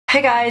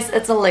Hey guys,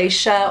 it's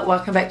Alyshia.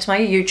 Welcome back to my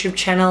YouTube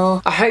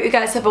channel. I hope you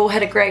guys have all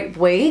had a great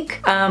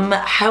week.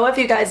 How have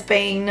you guys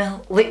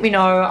been? Let me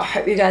know. I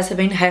hope you guys have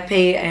been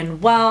happy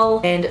and well.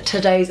 And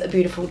today's a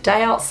beautiful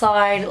day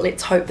outside.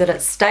 Let's hope that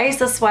it stays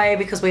this way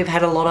because we've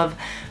had a lot of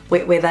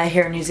wet weather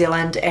here in New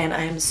Zealand and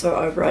I am so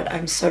over it.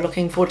 I'm so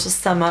looking forward to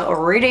summer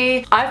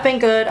already. I've been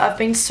good. I've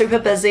been super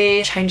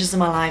busy. Changes in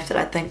my life that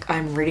I think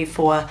I'm ready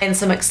for and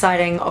some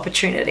exciting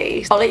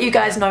opportunities. I'll let you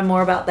guys know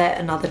more about that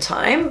another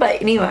time.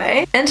 But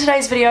anyway, in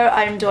today's video,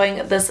 I'm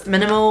doing this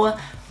minimal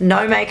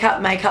no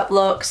makeup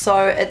look,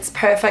 so it's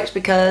perfect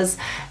because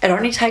it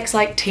only takes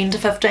like 10 to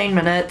 15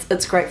 minutes.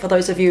 It's great for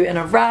those of you in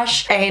a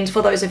rush and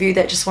for those of you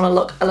that just want to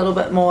look a little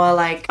bit more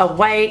like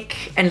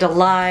awake and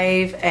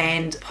alive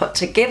and put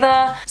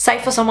together. Say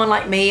for someone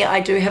like me,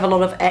 I do have a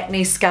lot of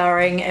acne,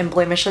 scarring and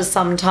blemishes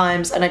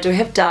sometimes, and I do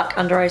have dark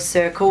under eye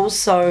circles,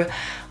 so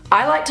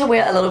I like to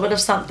wear a little bit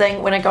of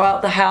something when I go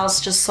out the house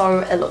just so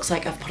it looks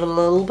like I've put a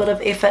little bit of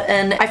effort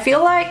in. I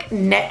feel like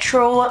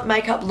natural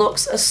makeup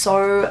looks are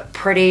so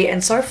pretty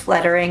and so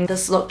flattering.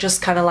 This look just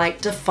kind of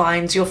like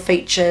defines your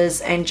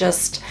features and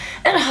just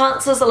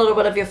enhances a little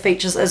bit of your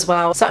features as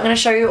well. So I'm going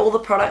to show you all the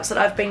products that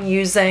I've been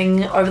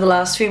using over the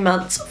last few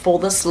months for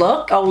this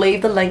look. I'll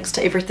leave the links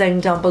to everything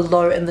down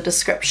below in the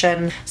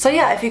description. So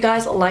yeah, if you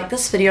guys like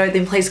this video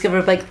then please give it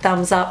a big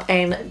thumbs up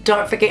and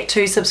don't forget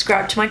to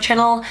subscribe to my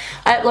channel.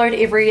 I upload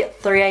every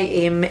 3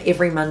 AM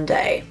every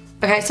Monday.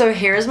 Okay, so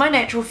here is my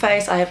natural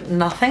face. I have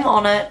nothing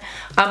on it.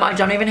 I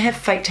don't even have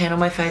fake tan on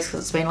my face because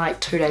it's been like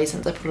 2 days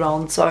since I put it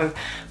on, so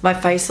my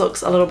face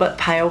looks a little bit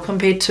pale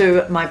compared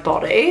to my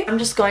body. I'm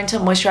just going to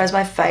moisturize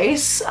my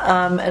face.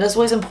 It is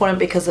always important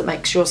because it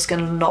makes your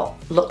skin not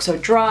look so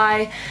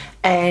dry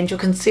and your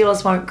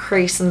concealers won't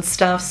crease and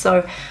stuff.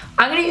 So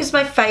I'm going to use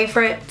my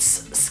favorite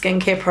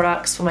skincare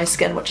products for my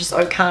skin, which is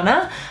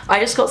OKANA. I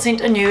just got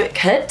sent a new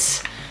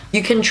kit.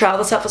 You can trial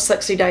this out for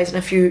 60 days, and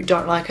if you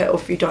don't like it or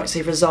if you don't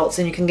see results,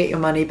 then you can get your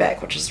money back,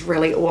 which is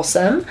really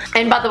awesome.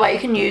 And by the way, you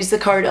can use the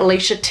code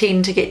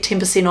Alyshia10 to get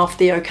 10% off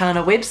the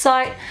OKANA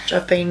website.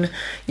 I've been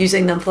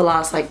using them for the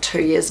last like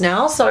 2 years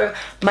now. So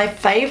my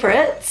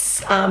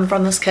favorites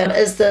from this kit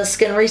is the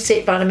Skin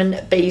Reset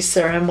Vitamin B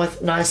Serum with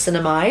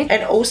niacinamide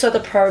and also the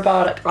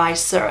Probiotic Eye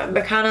Serum.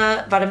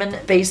 OKANA Vitamin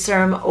B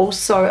Serum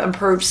also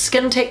improves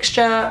skin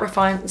texture,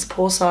 refines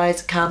pore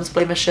size, calms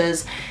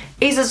blemishes,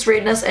 eases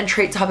redness and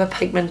treats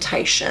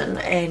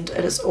hyperpigmentation, and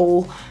it is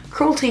all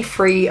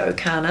cruelty-free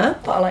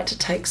OKANA. But I like to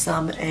take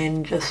some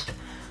and just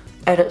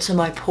add it to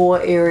my pore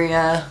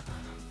area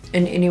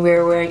and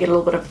anywhere where I get a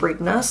little bit of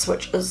redness,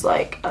 which is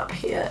like up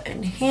here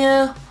and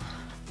here.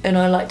 And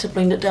I like to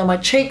blend it down my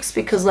cheeks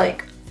because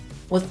like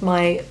with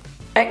my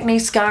acne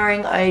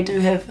scarring I do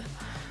have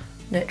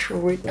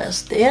natural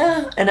redness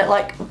there, and it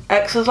like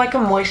acts as like a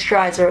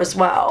moisturizer as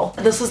well.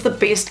 This is the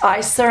best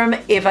eye serum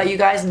ever. You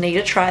guys need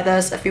to try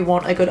this if you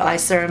want a good eye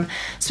serum,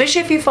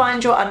 especially if you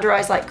find your under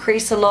eyes like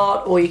crease a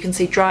lot, or you can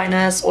see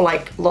dryness or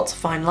like lots of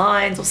fine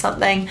lines or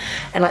something.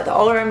 And like the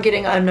older I'm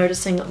getting, I'm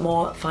noticing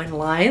more fine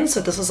lines,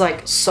 so this is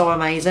like so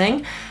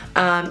amazing.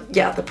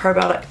 Yeah, the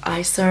Probiotic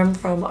Eye Serum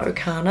from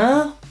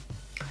OKANA,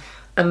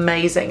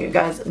 amazing. You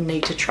guys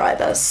need to try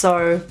this.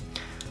 So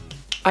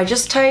I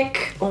just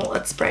take, oh,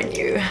 it's brand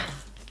new,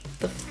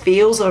 the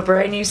feels of a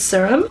brand new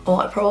serum. Oh,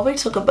 I probably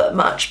took a bit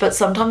much, but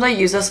sometimes I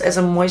use this as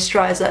a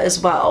moisturizer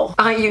as well.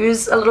 I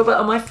use a little bit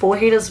on my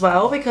forehead as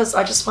well because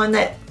I just find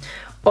that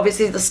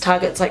obviously this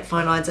targets like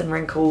fine lines and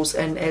wrinkles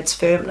and adds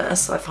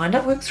firmness. I find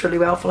it works really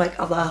well for like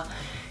other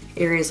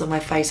areas of my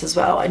face as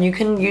well. And you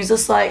can use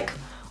this like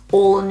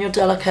all in your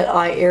delicate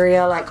eye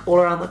area, like all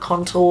around the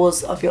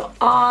contours of your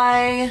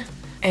eye.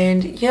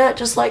 And yeah, it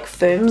just like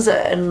firms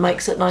it and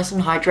makes it nice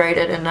and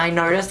hydrated, and I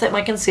notice that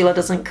my concealer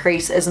doesn't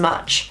crease as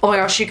much. Oh my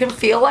gosh, you can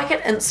feel like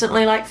it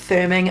instantly like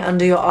firming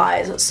under your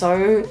eyes. It's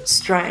so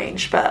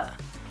strange, but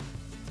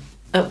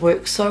it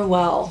works so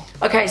well.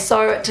 Okay,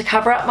 so to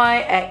cover up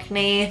my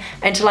acne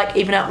and to like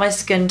even out my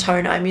skin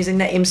tone, I'm using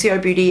the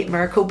Mco Beauty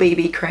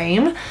BB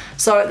cream.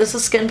 So this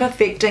is Skin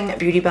Perfecting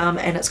Beauty Balm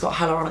and it's got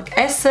hyaluronic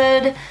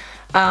acid.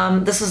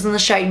 This is in the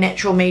shade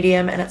Natural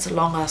Medium and it's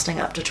long lasting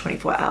up to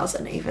 24 hours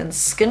in even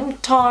skin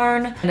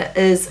tone, and it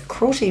is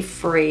cruelty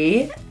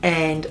free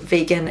and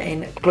vegan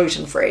and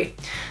gluten free.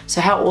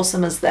 So how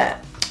awesome is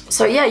that?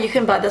 So yeah, you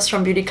can buy this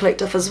from Beauty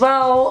Collective as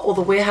well, or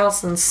the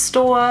warehouse and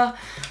store.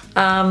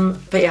 But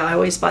yeah, I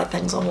always buy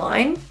things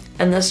online,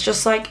 and this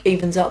just like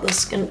evens out the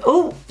skin.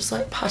 Oh, just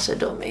like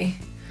putted on me.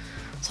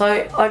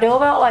 So I do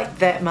about like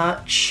that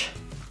much.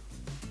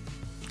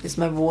 There's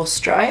my war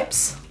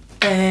stripes.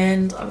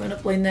 And I'm gonna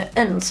blend that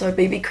in. So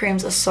BB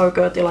creams are so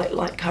good, they're like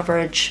light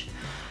coverage,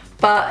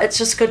 but it's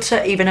just good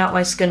to even out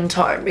my skin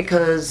tone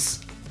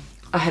because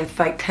I have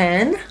fake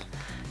tan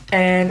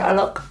and I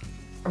look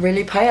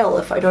really pale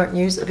if I don't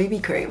use a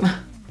BB cream.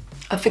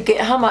 I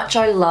forget how much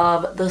I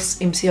love this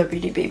Mco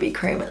Beauty BB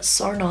cream. It's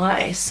so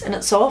nice and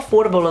it's so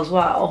affordable as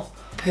well.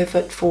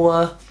 Perfect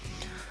for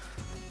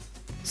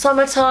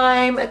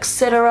summertime,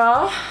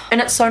 etc.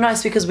 And it's so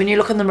nice because when you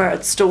look in the mirror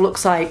it still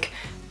looks like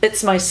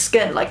it's my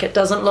skin. Like it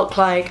doesn't look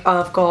like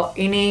I've got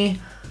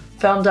any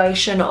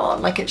foundation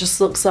on. Like, it just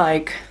looks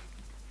like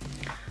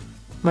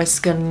my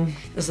skin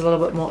is a little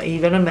bit more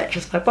even and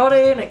matches my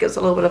body, and it gives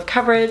a little bit of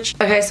coverage.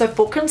 Okay, so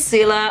for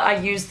concealer, I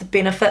use the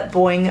Benefit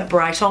Boing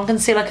Bright On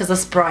Concealer because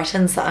this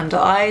brightens the under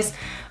eyes.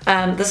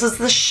 This is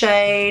the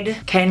shade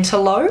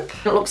Cantaloupe.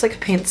 It looks like a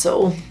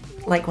pencil,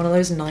 like one of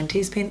those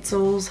 90s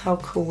pencils. How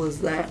cool is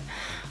that?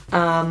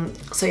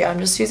 So yeah, I'm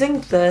just using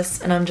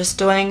this, and I'm just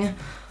doing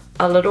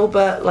a little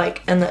bit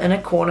like in the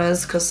inner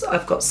corners because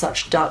I've got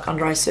such dark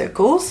under eye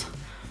circles.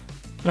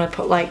 And I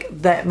put like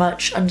that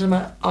much under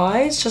my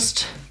eyes,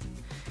 just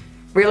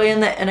really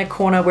in that inner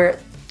corner where it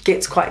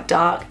gets quite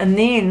dark. And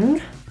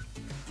then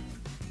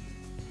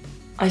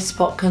I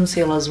spot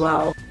conceal as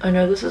well. I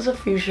know this is a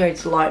few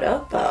shades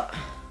lighter, but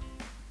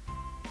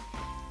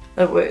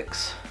it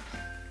works.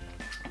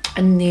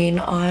 And then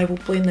I will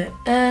blend that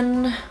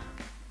in.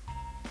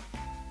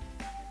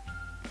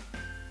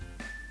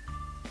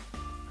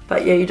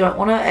 But yeah, you don't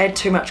want to add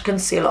too much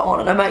concealer on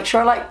it. I make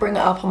sure I like bring it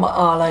up on my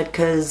eyelid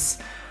because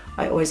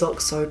I always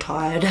look so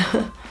tired.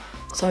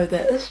 So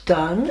that is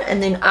done.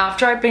 And then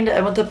after I blend it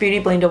in with the beauty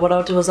blender, what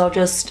I'll do is I'll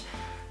just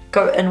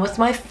go in with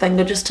my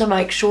finger just to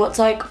make sure it's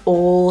like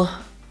all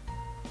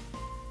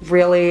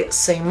really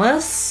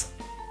seamless.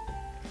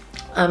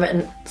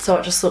 And so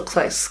it just looks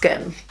like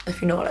skin,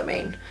 if you know what I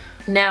mean.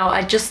 Now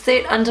I just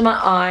set under my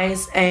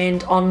eyes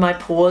and on my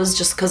pores,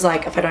 just because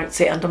like if I don't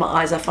set under my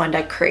eyes I find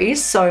I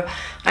crease. So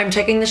I'm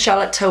taking the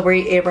Charlotte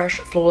Tilbury Airbrush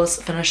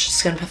Flawless Finish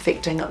Skin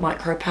Perfecting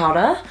Micro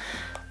Powder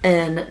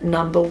in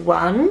number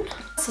 1.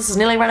 This is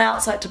nearly run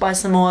out, so I had to buy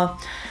some more.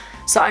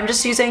 So I'm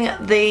just using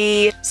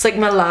the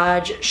Sigma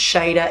Large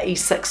Shader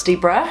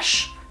E60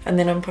 brush, and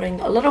then I'm putting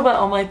a little bit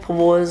on my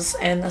pores,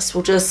 and this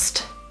will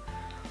just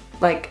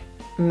like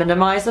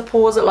minimize the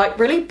pores. It like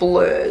really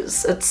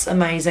blurs. It's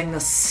amazing,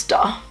 this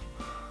stuff.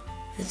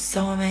 It's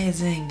so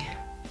amazing.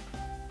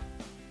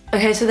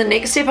 Okay, so the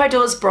next step I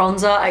do is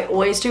bronzer. I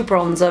always do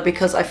bronzer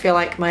because I feel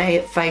like my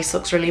face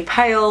looks really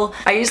pale.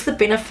 I use the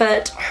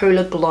Benefit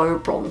Hoola Glow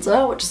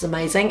Bronzer, which is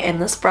amazing,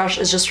 and this brush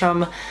is just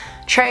from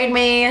Trade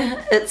Me.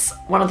 It's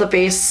one of the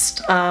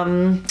best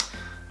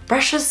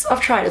brushes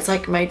I've tried. It's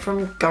like made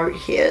from goat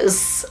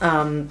hairs,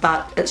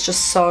 but it's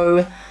just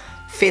so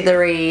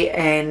feathery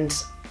and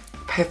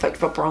perfect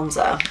for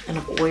bronzer, and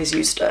I've always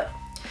used it.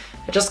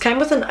 It just came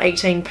with an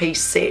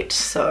 18-piece set,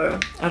 so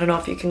I don't know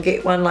if you can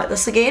get one like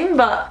this again,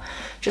 but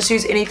just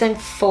use anything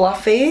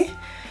fluffy.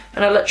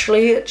 And I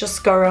literally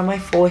just go around my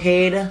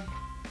forehead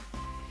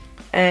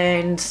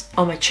and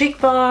on my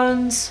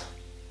cheekbones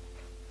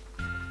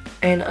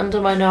and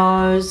under my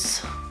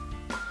nose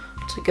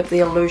to give the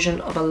illusion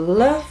of a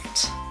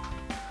lift.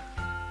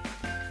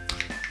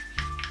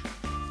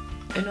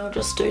 And I'll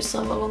just do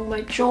some along my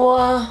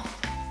jaw.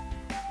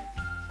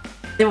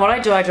 Then what I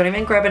do, I don't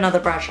even grab another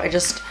brush, I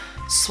just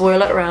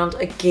swirl it around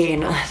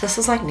again. This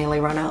is like nearly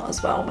run out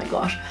as well, oh my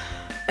gosh.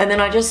 And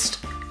then I just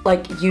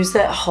like use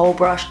that whole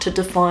brush to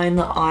define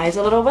the eyes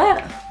a little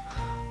bit.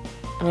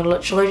 And I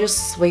literally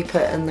just sweep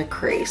it in the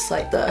crease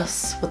like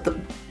this with the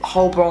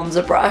whole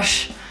bronzer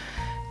brush.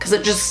 Because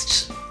it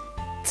just,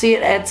 see,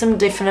 it adds some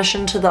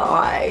definition to the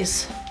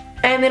eyes.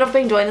 And then I've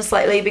been doing this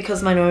lately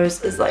because my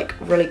nose is like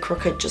really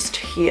crooked just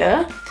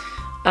here.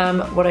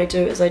 What I do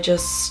is I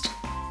just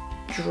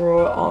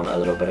draw on a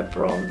little bit of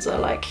bronzer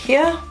like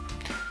here.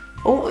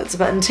 Oh, it's a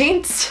bit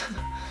intense.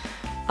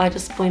 I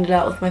just blend it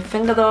out with my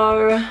finger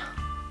though.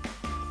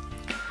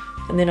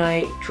 And then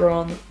I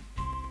draw on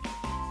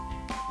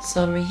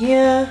some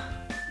here.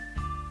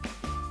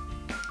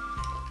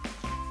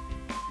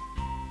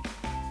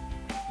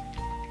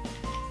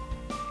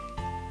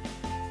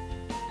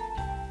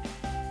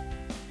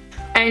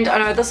 And I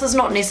know this is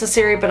not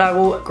necessary, but I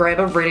will grab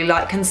a really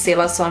light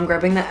concealer. So I'm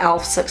grabbing the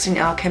e.l.f.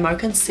 16-Hour Camo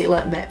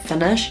Concealer Matte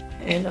Finish.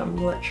 And I'm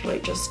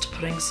literally just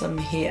putting some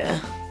here.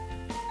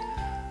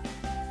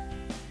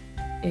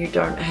 You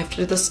don't have to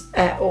do this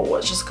at all,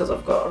 it's just because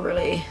I've got a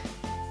really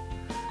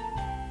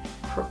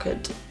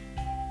crooked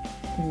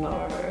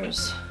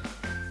nose.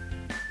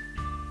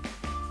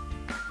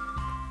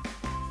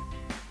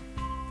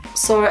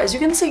 So as you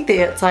can see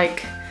there, it's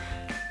like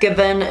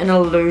given an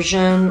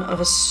illusion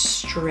of a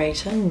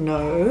straighter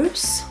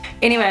nose.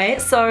 Anyway,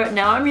 so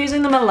now I'm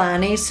using the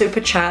Milani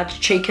Supercharged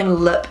Cheek and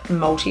Lip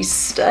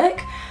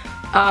Multi-Stick.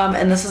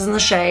 And this is in the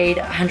shade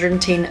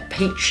 110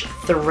 Peach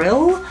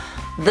Thrill.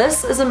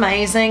 This is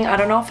amazing. I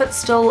don't know if it's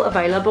still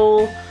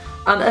available.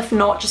 If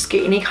not, just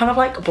get any kind of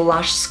like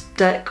blush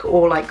stick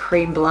or like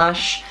cream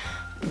blush.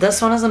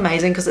 This one is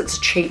amazing because it's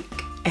cheek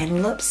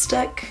and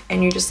lipstick,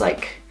 and you just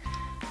like,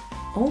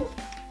 oh,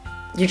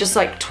 you just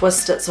like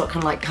twist it so it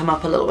can like come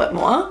up a little bit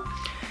more.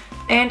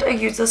 And I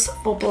use this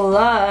for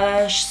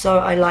blush, so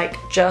I like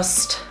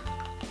just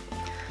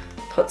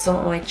put some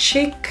on my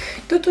cheek.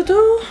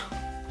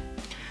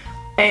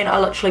 And I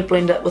literally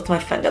blend it with my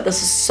finger.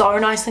 This is so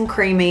nice and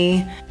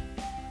creamy.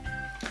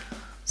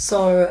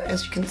 So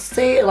as you can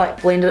see, it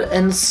like blended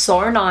in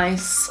so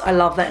nice. I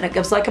love that, and it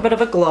gives like a bit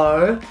of a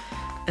glow.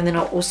 And then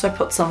I'll also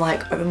put some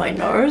like over my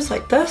nose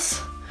like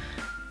this.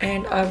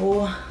 And I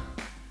will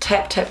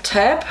tap, tap,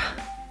 tap.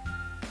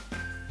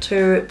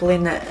 to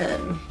blend that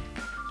in.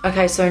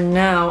 Okay, so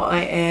now I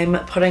am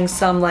putting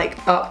some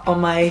like up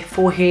on my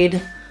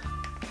forehead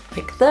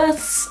like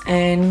this,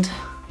 and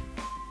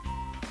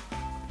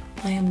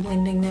I am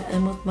blending that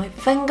in with my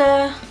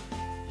finger.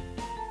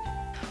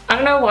 I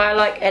don't know why I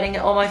like adding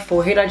it on my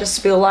forehead. I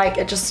just feel like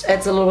it just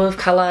adds a little bit of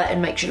colour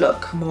and makes you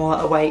look more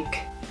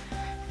awake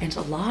and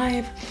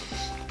alive.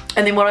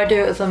 And then what I do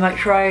is I make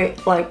sure I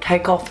like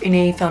take off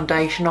any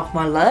foundation off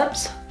my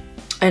lips,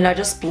 and I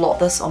just blot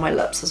this on my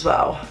lips as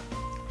well,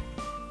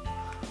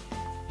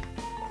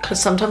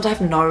 because sometimes I have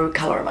no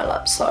colour in my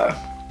lips. So,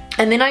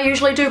 and then I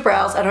usually do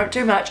brows. I don't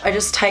do much. I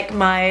just take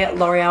my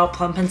L'Oreal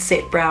Plump and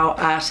Set Brow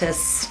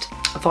Artist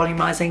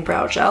volumizing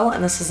brow gel,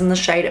 and this is in the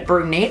shade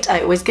Brunette.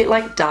 I always get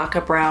like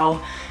darker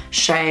brow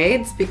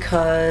shades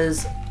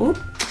because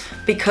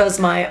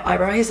my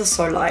eyebrow hairs are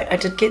so light. I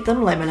did get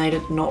them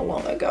laminated not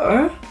long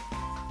ago.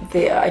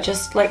 There, I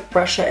just like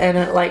brush it in,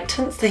 it like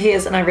tints the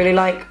hairs, and I really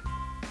like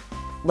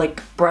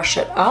brush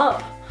it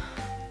up.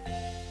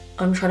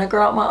 I'm trying to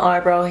grow out my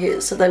eyebrow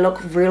hairs so they look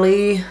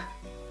really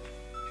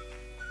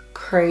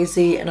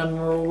crazy and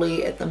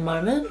unruly at the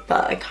moment,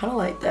 but I kind of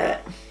like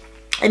that.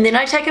 And then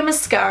I take a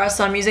mascara,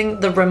 so I'm using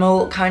the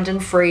Rimmel Kind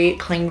and Free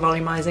Clean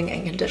Volumizing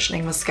and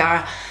Conditioning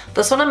Mascara.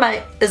 This one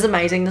is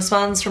amazing. This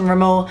one's from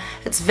Rimmel.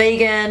 It's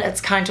vegan, it's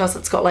kind to us,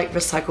 it's got like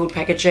recycled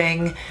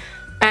packaging,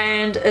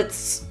 and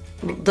this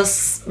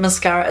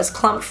mascara is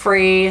clump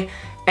free,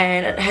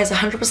 and it has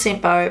 100%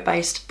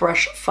 bio-based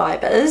brush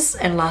fibers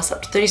and lasts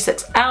up to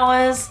 36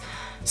 hours.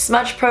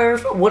 Smudge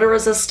proof, water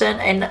resistant,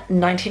 and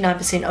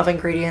 99% of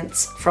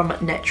ingredients from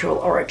natural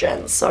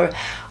origins. So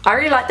I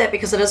really like that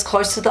because it is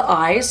close to the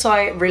eye, so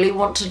I really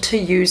wanted to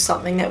use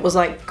something that was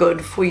like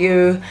good for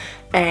you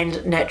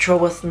and natural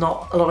with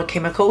not a lot of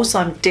chemicals. So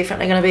I'm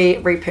definitely going to be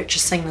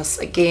repurchasing this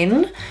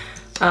again.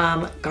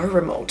 Go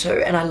Rimmel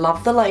too. And I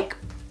love the like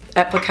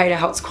applicator,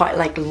 how it's quite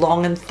like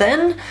long and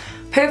thin,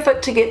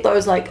 perfect to get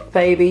those like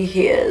baby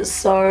hairs.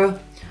 So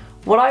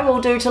what I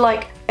will do to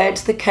like add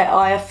to the cat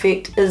eye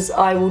effect is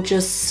I will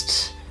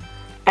just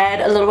add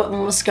a little bit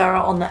more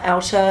mascara on the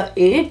outer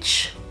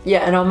edge. Yeah,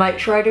 and I'll make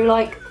sure I do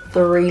like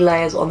 3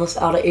 layers on this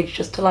outer edge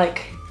just to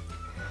like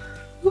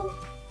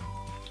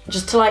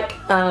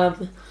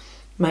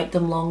make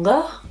them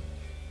longer.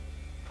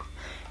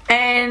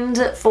 And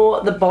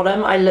for the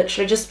bottom, I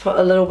literally just put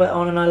a little bit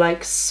on and I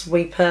like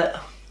sweep it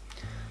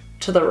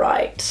to the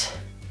right.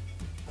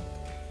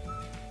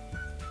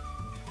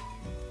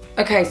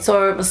 Okay,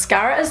 so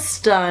mascara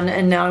is done,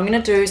 and now I'm going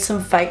to do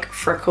some fake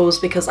freckles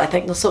because I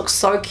think this looks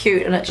so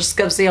cute, and it just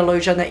gives the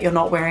illusion that you're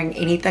not wearing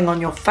anything on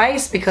your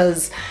face,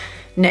 because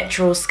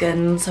natural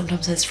skin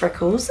sometimes has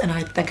freckles, and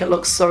I think it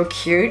looks so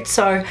cute.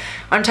 So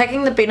I'm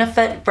taking the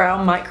Benefit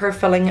Brow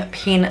Microfilling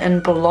Pen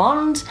in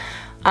Blonde.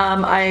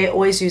 I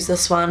always use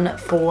this one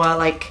for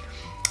like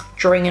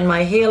drawing in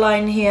my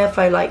hairline here if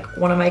I like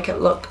want to make it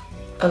look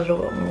a little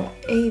bit more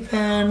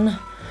even.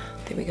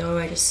 There we go,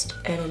 I just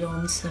added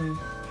on some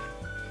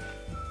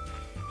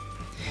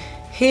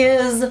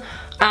hairs,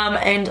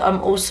 and I'm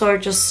also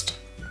just,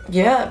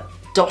 yeah,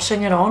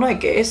 dotting it on, I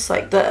guess,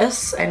 like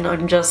this, and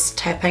I'm just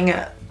tapping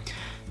it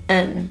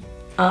in,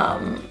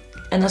 and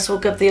this will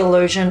give the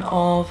illusion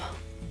of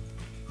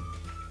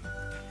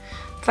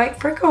fake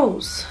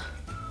freckles.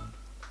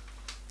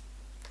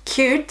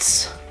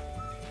 Cute.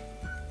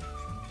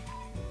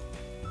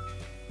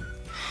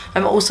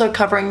 I'm also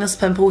covering this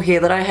pimple here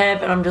that I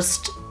have, and I'm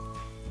just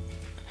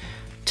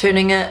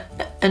turning it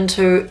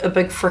into a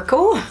big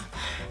freckle.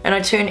 And I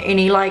turn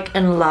any like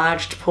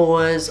enlarged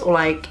pores or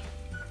like,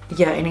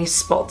 yeah, any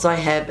spots I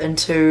have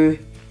into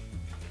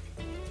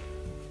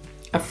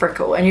a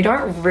freckle. And you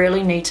don't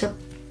really need to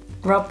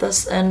rub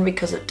this in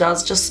because it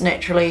does just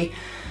naturally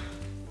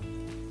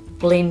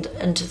blend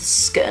into the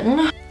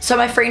skin. So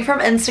my friend from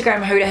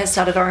Instagram, Huda, has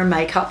started her own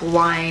makeup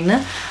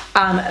line,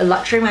 a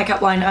luxury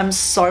makeup line. I'm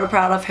so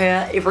proud of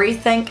her.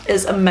 Everything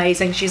is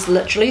amazing. She's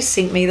literally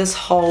sent me this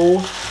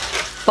whole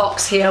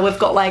box here. We've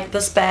got like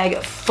this bag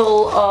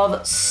full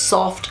of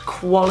soft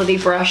quality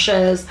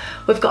brushes.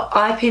 We've got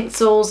eye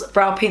pencils,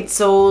 brow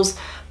pencils,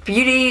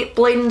 beauty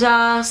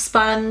blender,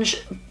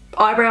 sponge,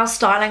 eyebrow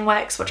styling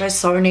wax, which I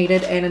so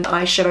needed, and an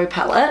eyeshadow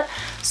palette.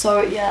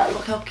 So yeah,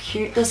 look how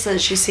cute this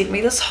is. She sent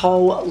me this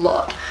whole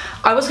lot.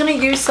 I was going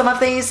to use some of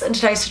these in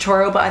today's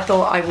tutorial, but I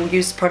thought I will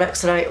use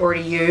products that I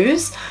already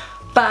use.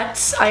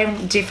 But I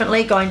am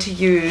definitely going to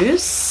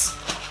use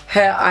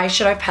her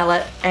eyeshadow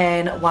palette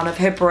and one of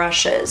her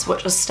brushes,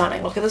 which is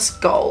stunning. Look at this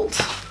gold.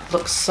 It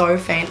looks so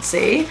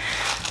fancy.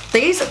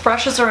 These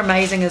brushes are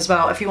amazing as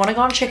well. If you want to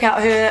go and check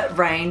out her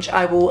range,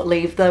 I will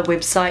leave the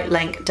website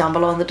link down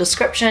below in the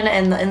description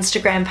and the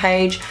Instagram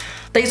page.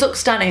 These look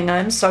stunning.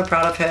 I'm so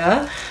proud of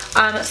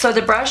her. So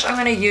the brush I'm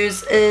going to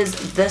use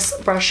is this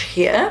brush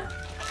here.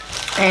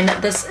 And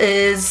this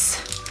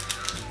is,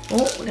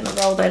 oh, we're going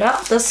to roll that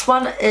up. This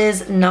one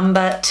is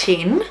number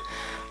 10.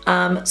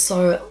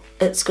 So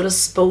it's got a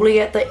spoolie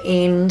at the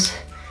end,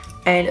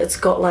 and it's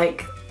got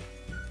like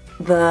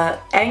the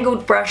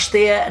angled brush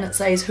there, and it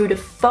says Who to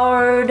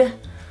Fode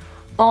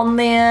on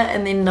there,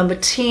 and then number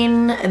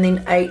 10, and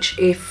then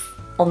HF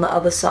on the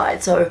other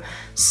side. So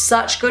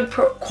such good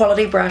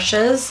quality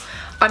brushes.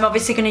 I'm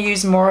obviously going to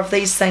use more of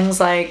these things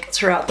like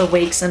throughout the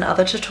weeks and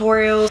other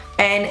tutorials.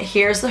 And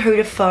here's the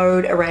Huda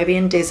Fode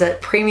Arabian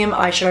Desert Premium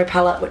Eyeshadow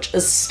Palette, which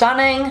is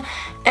stunning.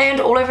 And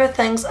all of her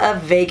things are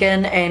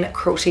vegan and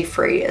cruelty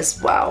free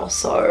as well.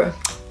 So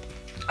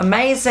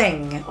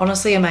amazing,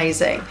 honestly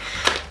amazing.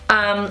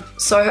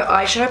 So her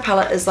eyeshadow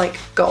palette is like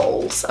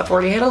goals. I've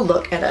already had a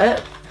look at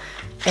it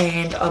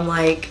and I'm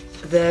like,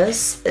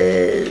 this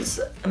is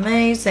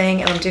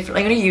amazing and I'm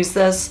definitely going to use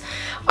this.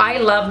 I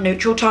love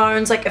neutral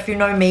tones. Like, if you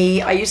know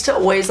me, I used to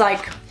always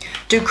like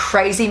do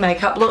crazy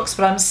makeup looks,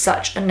 but I'm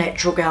such a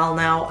natural gal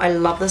now. I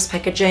love this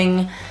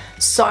packaging.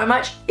 So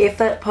much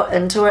effort put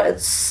into it.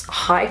 It's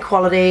high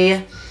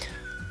quality.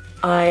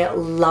 I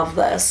love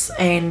this,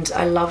 and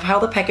I love how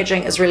the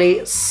packaging is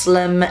really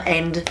slim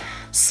and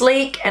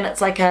sleek, and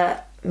it's like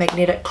a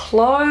magnetic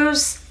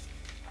close,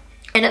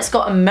 and it's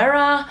got a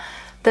mirror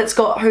that's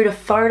got Huda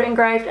Fode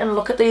engraved, and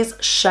look at these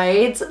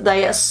shades.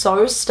 They are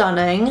so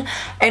stunning,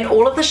 and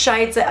all of the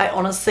shades that I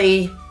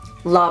honestly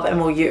love and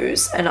will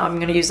use, and I'm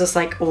gonna use this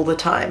like all the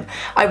time.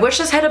 I wish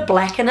this had a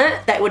black in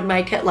it. That would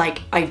make it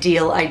like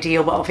ideal,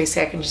 but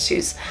obviously I can just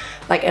use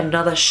like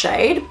another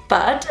shade.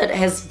 But it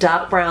has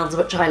dark browns,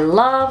 which I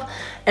love,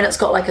 and it's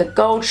got like a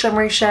gold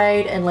shimmery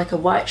shade and like a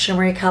white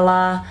shimmery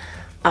color.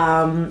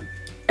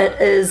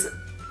 It is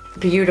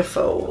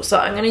beautiful. So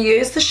I'm gonna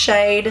use the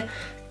shade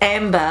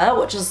Amber,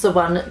 which is the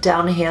one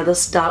down here,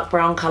 this dark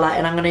brown color,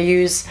 and I'm going to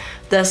use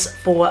this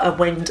for a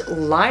winged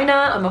liner.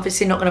 I'm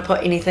obviously not going to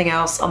put anything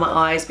else on my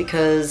eyes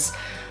because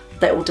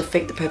that will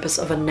defeat the purpose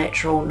of a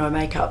natural no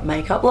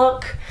makeup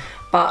look,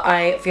 but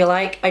I feel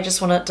like I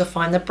just want to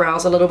define the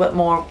brows a little bit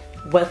more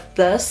with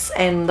this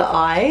and the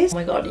eyes. Oh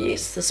my god,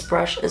 yes, this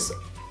brush is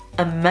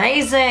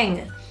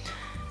amazing.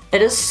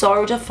 It is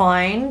so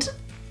defined,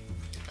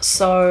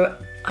 so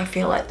I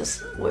feel like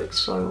this works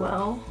so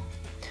well.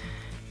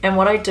 And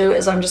what I do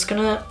is I'm just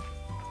gonna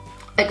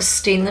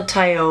extend the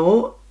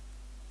tail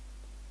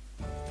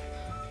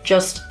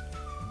just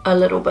a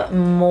little bit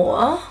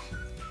more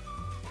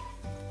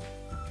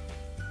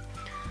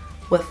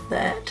with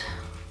that.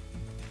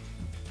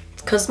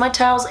 Because my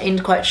tails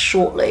end quite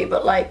shortly,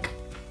 but like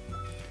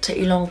to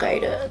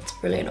elongate it, it's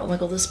brilliant. Oh my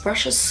god, this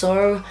brush is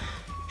so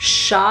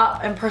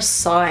sharp and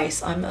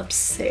precise. I'm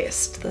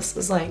obsessed. This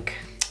is like,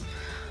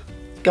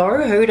 go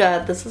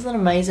Huda. This is an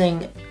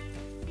amazing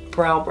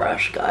brow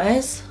brush,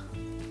 guys.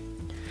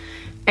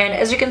 And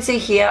as you can see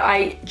here,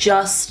 I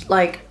just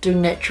like do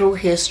natural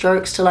hair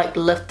strokes to like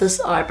lift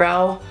this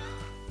eyebrow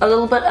a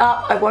little bit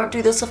up. I won't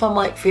do this if I'm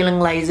like feeling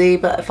lazy,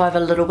 but if I have a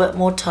little bit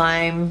more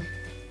time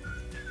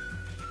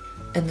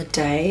in the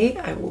day,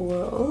 I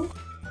will.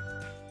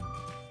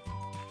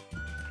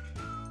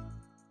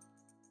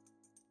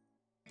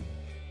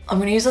 I'm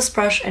gonna use this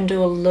brush and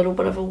do a little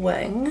bit of a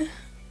wing.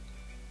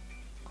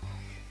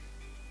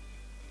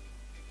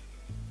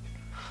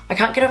 I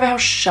can't get over how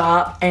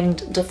sharp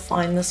and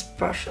defined this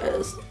brush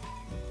is.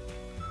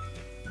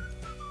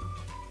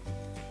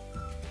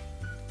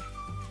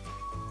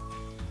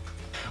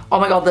 Oh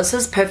my god, this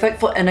is perfect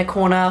for inner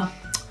corner,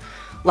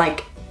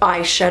 like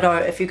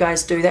eyeshadow if you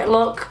guys do that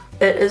look.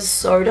 It is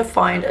so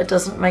defined, it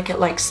doesn't make it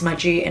like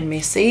smudgy and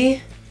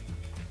messy.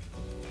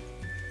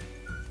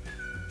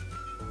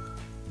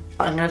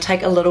 I'm going to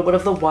take a little bit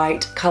of the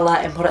white colour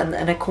and put it in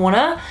the inner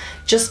corner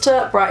just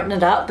to brighten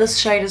it up. This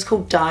shade is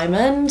called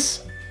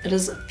Diamond. It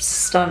is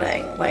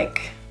stunning,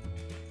 like.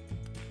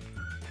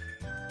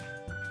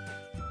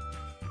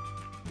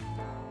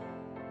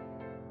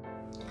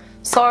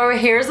 So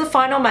here's the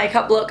final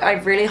makeup look. I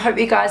really hope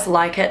you guys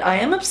like it. I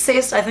am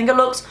obsessed. I think it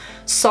looks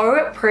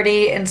so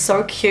pretty and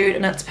so cute,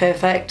 and it's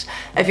perfect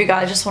if you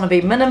guys just want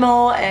to be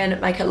minimal and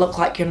make it look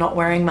like you're not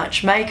wearing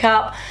much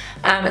makeup.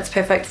 It's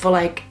perfect for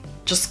like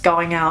just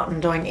going out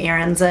and doing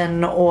errands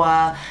in, or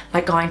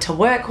like going to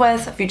work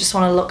with, if you just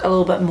want to look a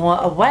little bit more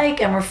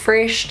awake and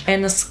refreshed.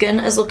 And the skin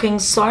is looking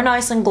so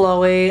nice and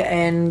glowy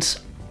and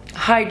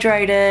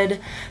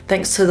hydrated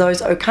thanks to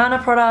those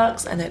OKANA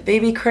products and that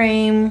BB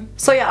cream.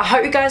 So yeah, I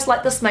hope you guys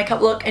like this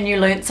makeup look and you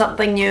learned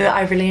something new.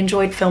 I really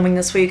enjoyed filming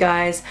this for you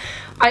guys.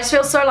 I just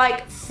feel so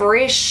like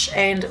fresh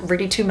and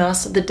ready to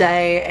master the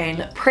day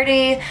and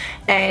pretty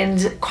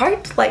and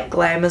quite like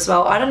glam as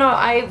well. I don't know,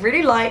 I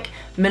really like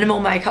minimal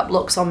makeup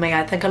looks on me.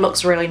 I think it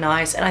looks really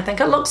nice, and I think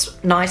it looks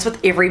nice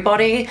with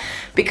everybody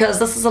because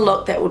this is a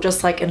look that will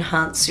just like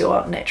enhance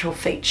your natural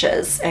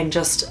features and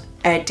just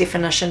add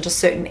definition to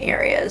certain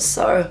areas.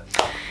 So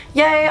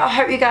yay, I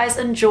hope you guys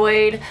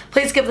enjoyed.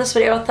 Please give this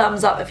video a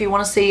thumbs up if you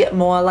want to see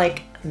more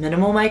like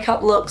minimal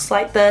makeup looks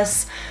like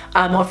this,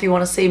 or if you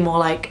want to see more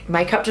like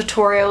makeup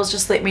tutorials,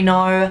 just let me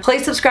know.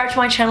 Please subscribe to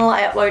my channel.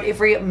 I upload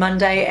every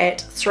Monday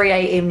at 3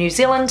 AM New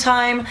Zealand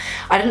time.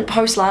 I didn't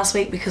post last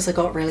week because I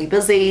got really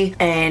busy,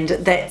 and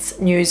that's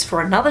news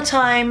for another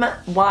time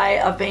why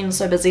I've been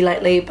so busy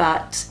lately.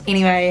 But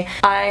anyway,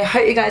 I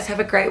hope you guys have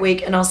a great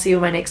week, and I'll see you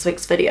in my next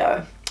week's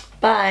video.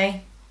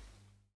 Bye.